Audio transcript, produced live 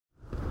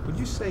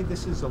you say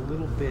this is a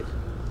little bit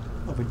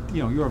of a,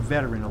 you're a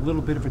veteran, a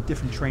little bit of a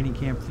different training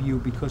camp for you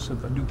because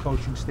of a new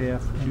coaching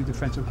staff, a new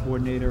defensive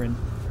coordinator, and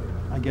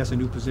I guess a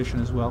new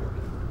position as well?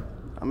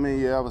 I mean,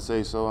 yeah, I would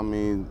say so. I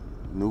mean,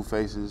 new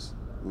faces.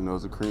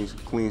 It's a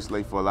clean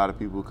slate for a lot of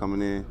people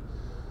coming in.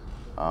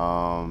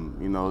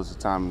 It's a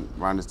time,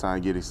 around this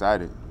time, to get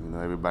excited.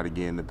 Everybody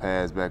getting the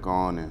pads back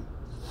on, and,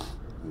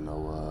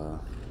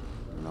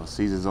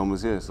 season's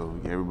almost here, so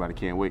everybody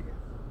can't wait.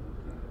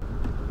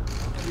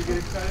 You get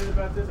excited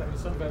about this? I mean,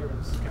 some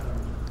veterans kind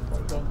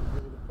of don't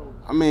really look forward.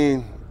 I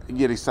mean, you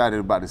get excited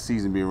about the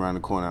season being around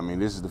the corner. I mean,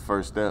 this is the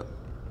first step,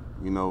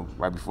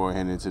 right before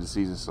heading into the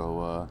season.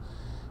 So,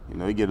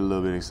 you get a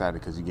little bit excited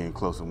because you're getting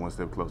closer, one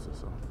step closer.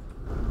 So,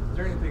 is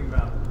there anything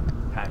about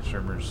Pat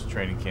Shurmur's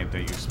training camp that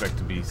you expect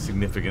to be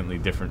significantly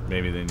different,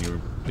 maybe than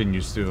you've been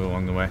used to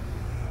along the way?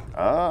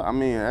 I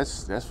mean,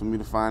 that's for me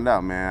to find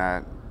out,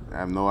 man. I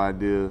have no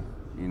idea,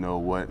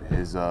 what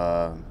his,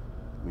 how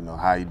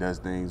he does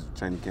things with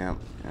training camp,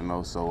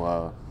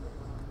 So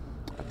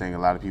I think a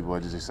lot of people are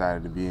just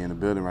excited to be in the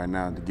building right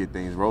now to get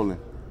things rolling.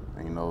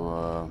 And,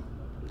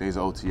 things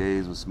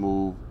OTAs were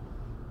smooth.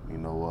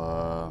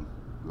 A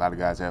lot of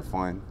guys had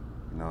fun.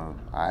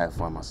 I had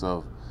fun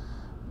myself.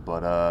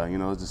 But,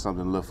 it's just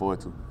something to look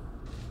forward to.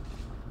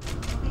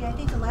 Yeah, I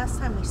think the last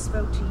time we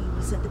spoke to you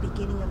was at the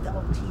beginning of the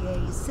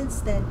OTAs.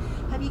 Since then,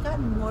 have you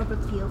gotten more of a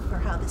feel for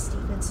how this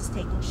defense is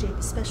taking shape,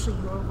 especially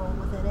your role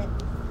within it?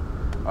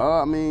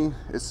 I mean,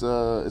 it's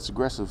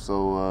aggressive,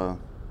 so,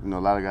 a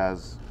lot of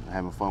guys are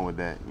having fun with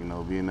that,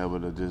 being able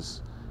to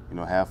just,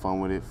 have fun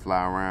with it,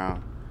 fly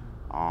around.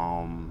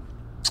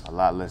 A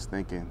lot less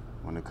thinking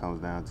when it comes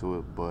down to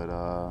it, but,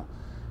 the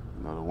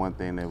one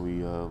thing that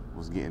we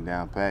was getting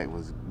down pat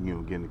was,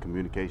 getting the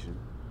communication.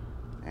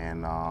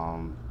 And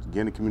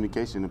getting the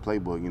communication in the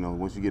playbook,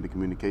 once you get the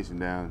communication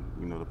down,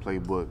 the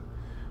playbook,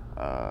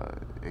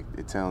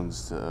 it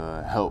tends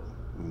to help,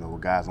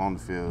 with guys on the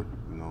field,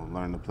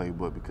 learn the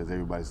playbook because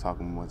everybody's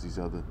talking amongst each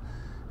other,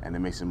 and it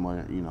makes it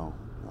more,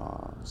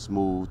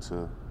 smooth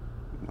to,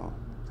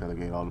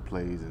 delegate all the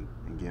plays and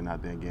getting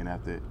out there and getting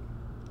after it.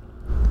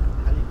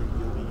 How do you think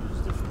you'll be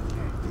used differently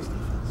in this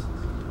defense?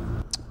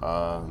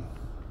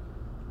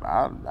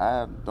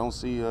 I don't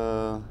see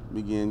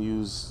me getting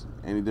used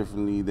any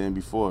differently than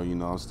before.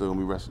 I'm still gonna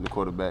be rushing the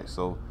quarterback,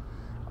 so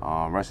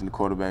rushing the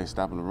quarterback,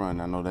 stopping the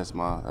run. I know that's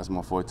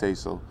my forte.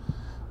 So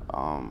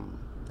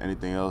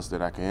anything else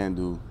that I can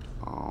do,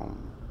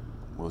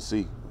 we'll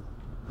see.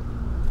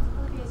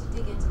 Well, as you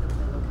dig into the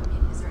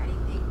playbook, is there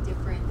anything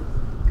different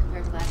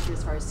compared to last year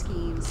as far as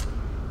schemes?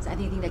 Is there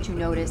anything that you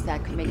noticed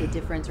that could make a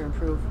difference or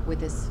improve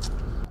with this?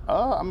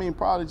 I mean,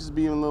 probably just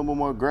being a little bit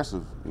more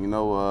aggressive.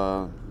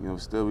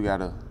 Still we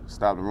gotta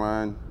stop the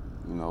run,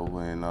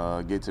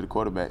 and get to the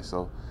quarterback.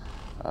 So,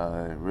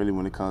 really,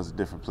 when it comes to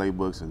different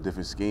playbooks and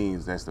different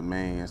schemes, that's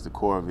the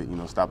core of it.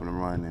 Stopping the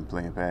run and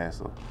playing pass.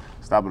 So,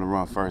 stopping the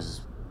run first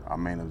is our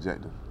main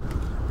objective.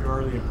 Your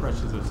early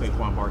impressions of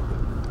Saquon Barkley?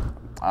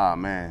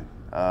 Man,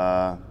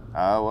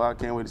 well, I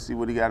can't wait to see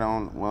what he got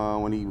on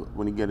when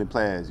he get in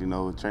pads.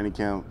 Training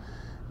camp,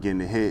 getting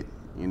the hit.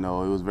 It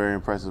was very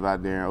impressive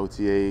out there in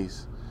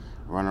OTAs.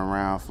 Running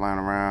around, flying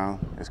around,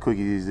 as quick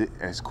as he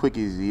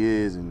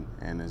is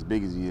and as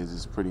big as he is,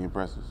 it's pretty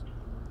impressive.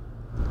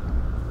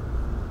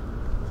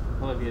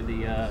 Olivia,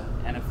 the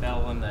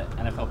NFL and the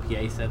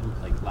NFLPA said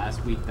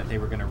last week that they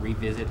were going to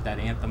revisit that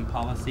anthem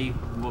policy.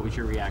 What was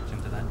your reaction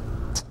to that?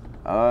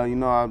 I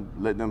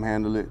let them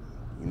handle it.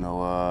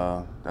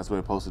 That's what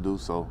they're supposed to do.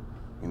 So,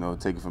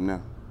 take it from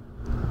there.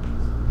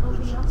 Well,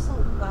 we also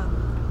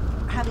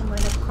having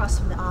lined up across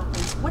from the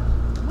offense.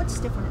 What's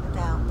different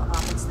about the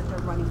offense that they're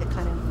running that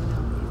kind of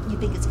you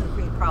think it's going to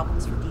create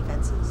problems for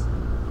defenses?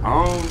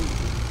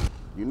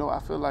 I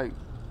feel like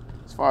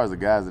as far as the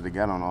guys that they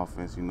got on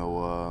offense,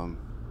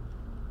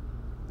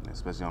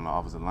 especially on the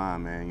offensive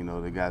line, man,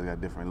 the guys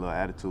got different little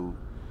attitude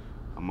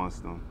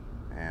amongst them,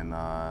 and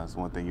it's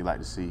one thing you like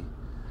to see,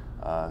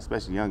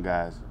 especially young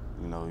guys.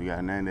 You got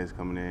Hernandez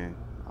coming in,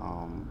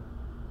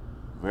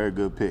 very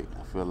good pick.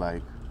 I feel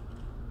like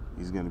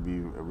he's going to be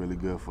really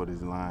good for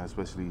this line,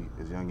 especially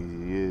as young as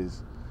he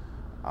is.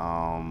 But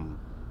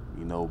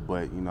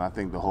I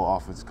think the whole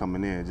offense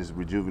coming in just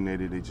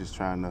rejuvenated. They're just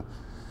trying to,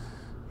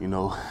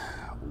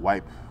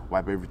 wipe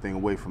everything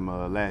away from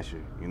last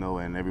year.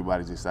 And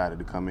everybody's excited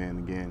to come in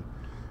again,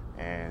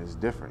 and it's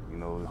different.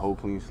 The whole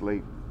clean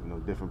slate.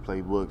 Different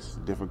playbooks,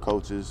 different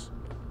coaches.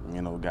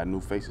 Got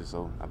new faces.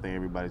 So I think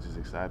everybody's just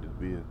excited to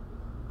be here.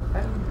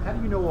 How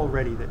do you know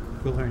already that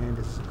Will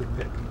Hernandez is a good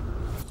pick?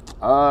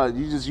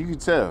 You can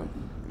tell.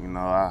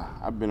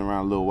 I've been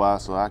around a little while,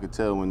 so I could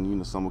tell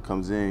when someone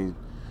comes in,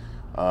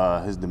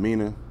 his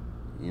demeanor.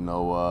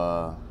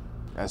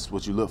 That's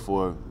what you look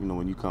for.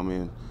 When you come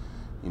in,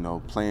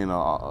 playing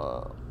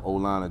a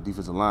O-line, a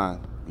defensive line.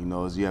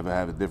 Is you have to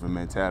have a different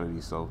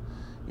mentality. So,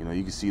 you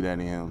can see that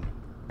in him,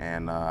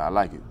 and I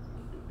like it.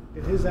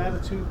 Did his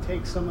attitude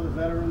take some of the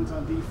veterans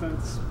on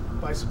defense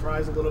by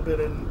surprise a little bit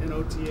in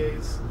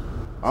OTAs?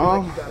 Seemed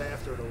like he got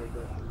after it a little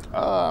bit.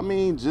 I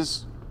mean,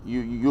 just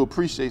you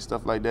appreciate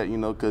stuff like that, you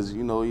know, because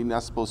you know you're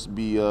not supposed to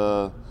be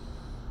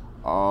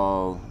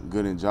all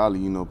good and jolly,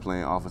 you know,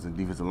 playing offensive and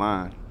defensive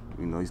line.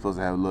 You know, you're supposed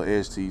to have a little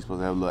edge to you, you're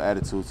supposed to have a little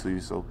attitude to you.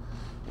 So,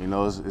 you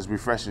know, it's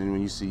refreshing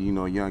when you see, you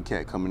know, a young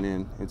cat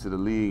coming into the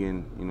league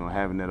and, you know,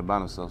 having that about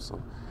himself.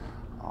 So,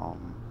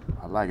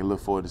 I like it. Look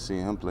forward to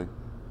seeing him play.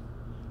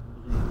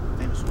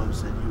 Famous Wim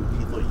said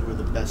he thought you were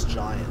the best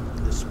Giant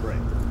this spring.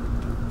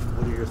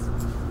 What are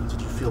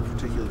did you feel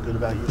particularly good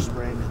about your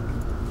spring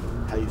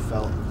and how you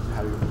felt and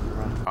how you were moving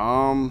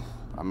around?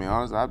 I mean,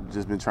 honestly, I've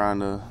just been trying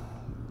to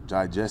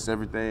digest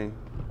everything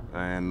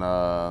and,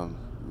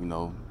 you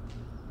know,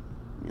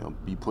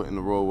 be put in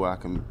a role where I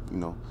can, you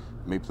know,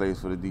 make plays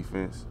for the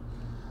defense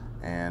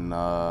and,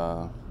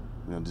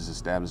 you know, just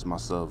establish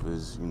myself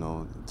as, you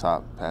know,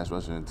 top pass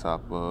rusher and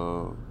top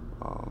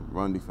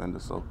run defender.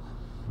 So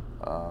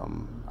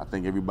I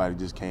think everybody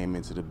just came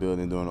into the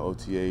building during the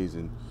OTAs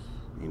and,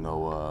 you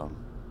know,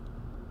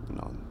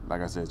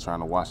 like I said, trying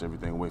to wash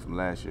everything away from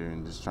last year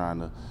and just trying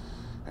to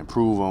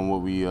improve on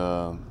what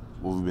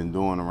we've been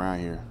doing around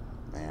here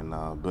and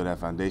build that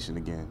foundation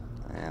again.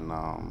 And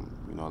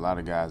you know, a lot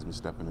of guys have been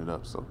stepping it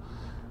up. So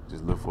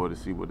just look forward to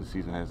see what the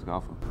season has to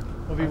offer.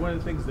 Well, one of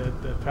the things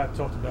that Pat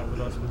talked about with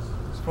us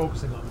was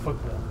focusing on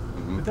football.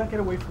 Mm-hmm. Did that get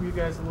away from you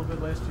guys a little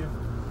bit last year?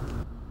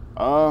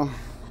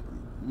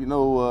 You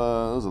know,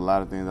 there was a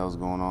lot of things that was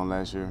going on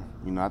last year.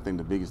 You know, I think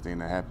the biggest thing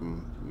that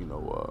happened, you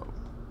know,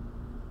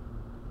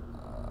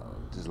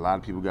 just a lot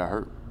of people got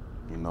hurt,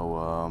 you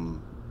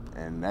know,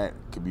 and that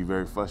could be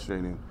very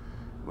frustrating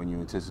when you're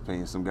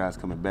anticipating some guys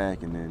coming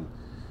back and then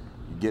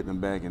you get them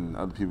back and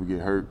other people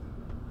get hurt,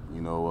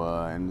 you know,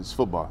 and it's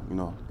football, you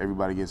know,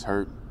 everybody gets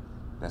hurt.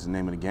 That's the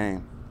name of the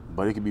game.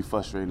 But it can be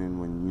frustrating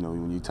when, you know,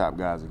 when your top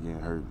guys are getting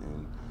hurt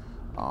and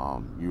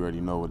you already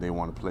know what they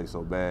want to play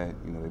so bad.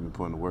 You know, they've been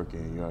putting the work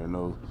in. You already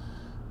know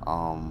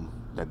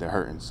that they're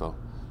hurting. So,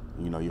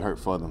 you know, you hurt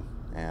for them.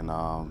 And,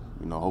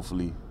 you know,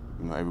 hopefully,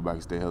 you know, everybody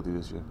can stay healthy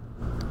this year.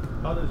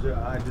 How does your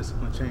eye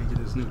discipline change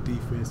in this new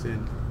defense,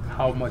 and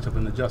how much of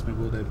an adjustment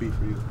will that be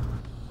for you?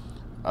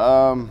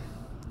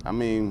 I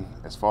mean,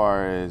 as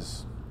far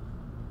as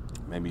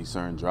maybe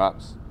certain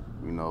drops,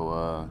 you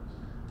know,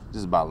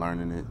 just about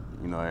learning it.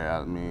 You know,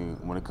 I mean,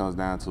 when it comes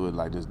down to it,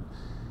 like just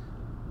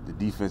the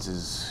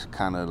defenses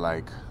kind of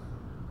like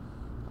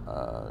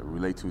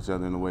relate to each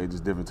other in a way,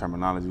 just different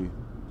terminology,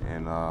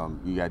 and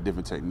you got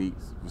different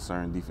techniques for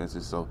certain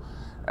defenses. So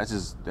that's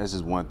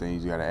just one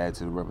thing you got to add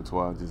to the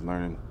repertoire, just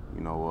learning,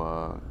 you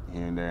know,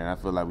 here and there. And I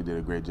feel like we did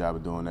a great job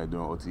of doing that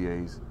during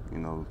OTAs. You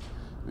know,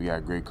 we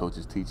got great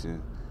coaches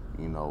teaching,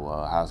 you know,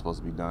 how it's supposed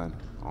to be done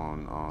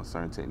on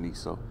certain techniques.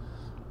 So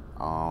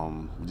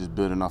we're just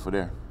building off of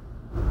there.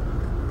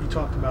 You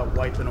talked about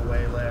wiping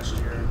away last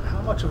year.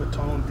 How much of a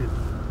tone did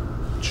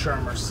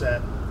Shurmur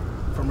set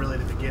from really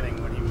the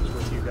beginning when he was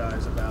with you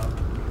guys about,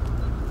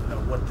 you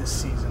know, what this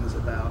season is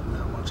about and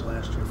how much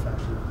last year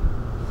affected you?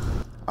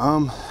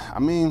 I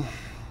mean,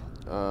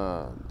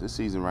 this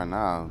season right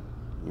now,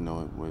 you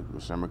know,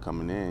 with Shurmur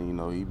coming in, you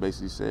know, he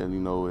basically said, you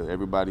know,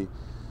 everybody,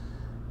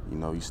 you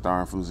know, you're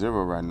starting from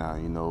zero right now.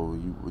 You know,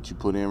 what you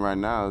put in right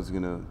now is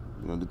gonna,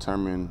 you know,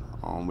 determine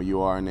where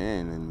you are in the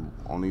end, and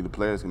only the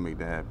players can make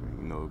that happen.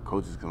 You know,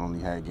 coaches can only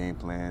have game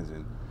plans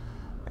and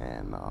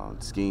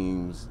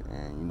schemes,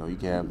 and you know, you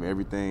can have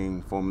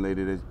everything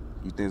formulated that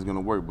you think is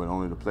gonna work, but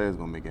only the players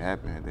gonna make it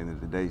happen at the end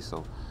of the day.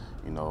 So,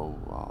 you know,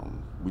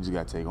 we just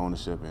gotta take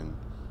ownership and,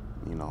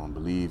 you know,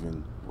 believe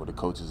in what the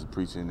coaches are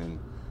preaching and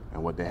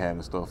what they have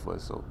in store for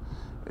us. So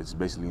it's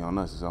basically on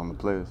us, it's on the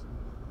players.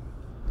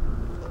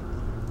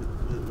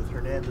 With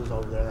Hernandez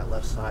over there on that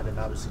left side and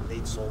obviously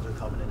Nate Solder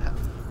coming in,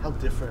 how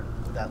different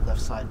would that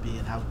left side be,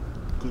 and how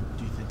good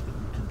do you think that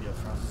we could be up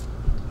front?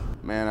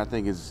 Man, I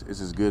think it's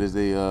as good as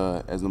they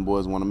as them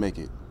boys want to make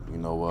it. You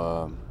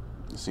know,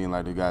 it seemed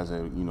like the guys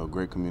had, you know,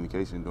 great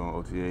communication during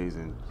OTAs,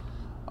 and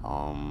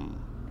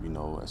you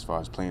know, as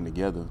far as playing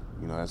together,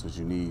 you know, that's what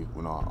you need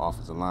when on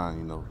offensive line.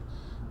 You know,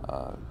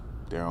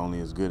 they're only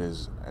as good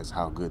as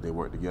how good they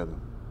work together.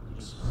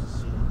 Did you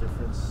see any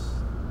difference?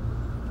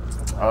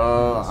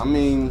 I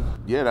mean,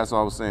 yeah, that's what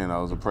I was saying. I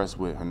was impressed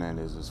with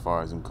Hernandez as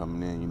far as him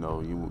coming in. You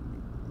know, you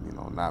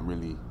know, not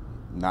really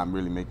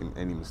making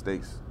any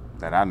mistakes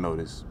that I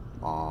noticed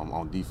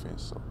on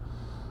defense. So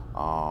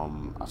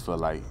I feel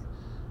like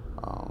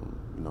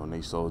you know,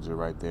 Nate Solder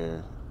right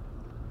there,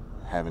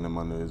 having him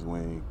under his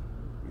wing,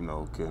 you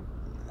know, could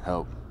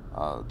help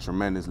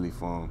tremendously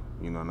for him.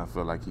 You know, and I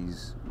feel like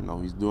he's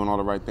doing all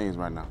the right things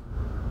right now.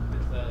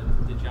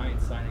 With the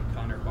Giants signing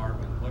Connor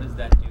Barwin, what does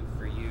that do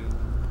for you,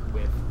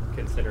 with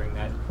considering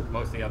that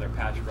most of the other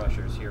pass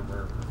rushers here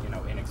were, you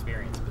know,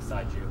 inexperienced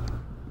besides you?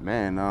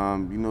 Man,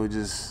 you know,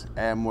 just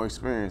add more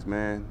experience,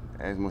 man.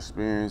 Add more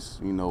experience,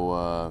 you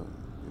know,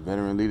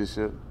 veteran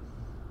leadership,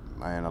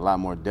 and a lot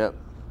more depth.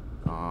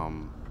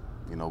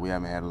 You know, we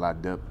haven't had a lot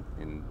of depth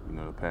in, you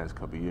know, the past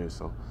couple of years,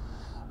 so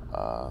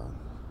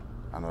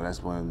I know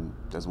that's one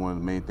of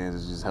the main things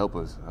is just help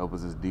us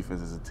as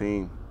defense as a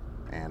team,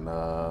 and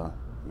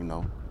you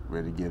know,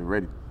 ready to get it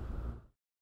ready.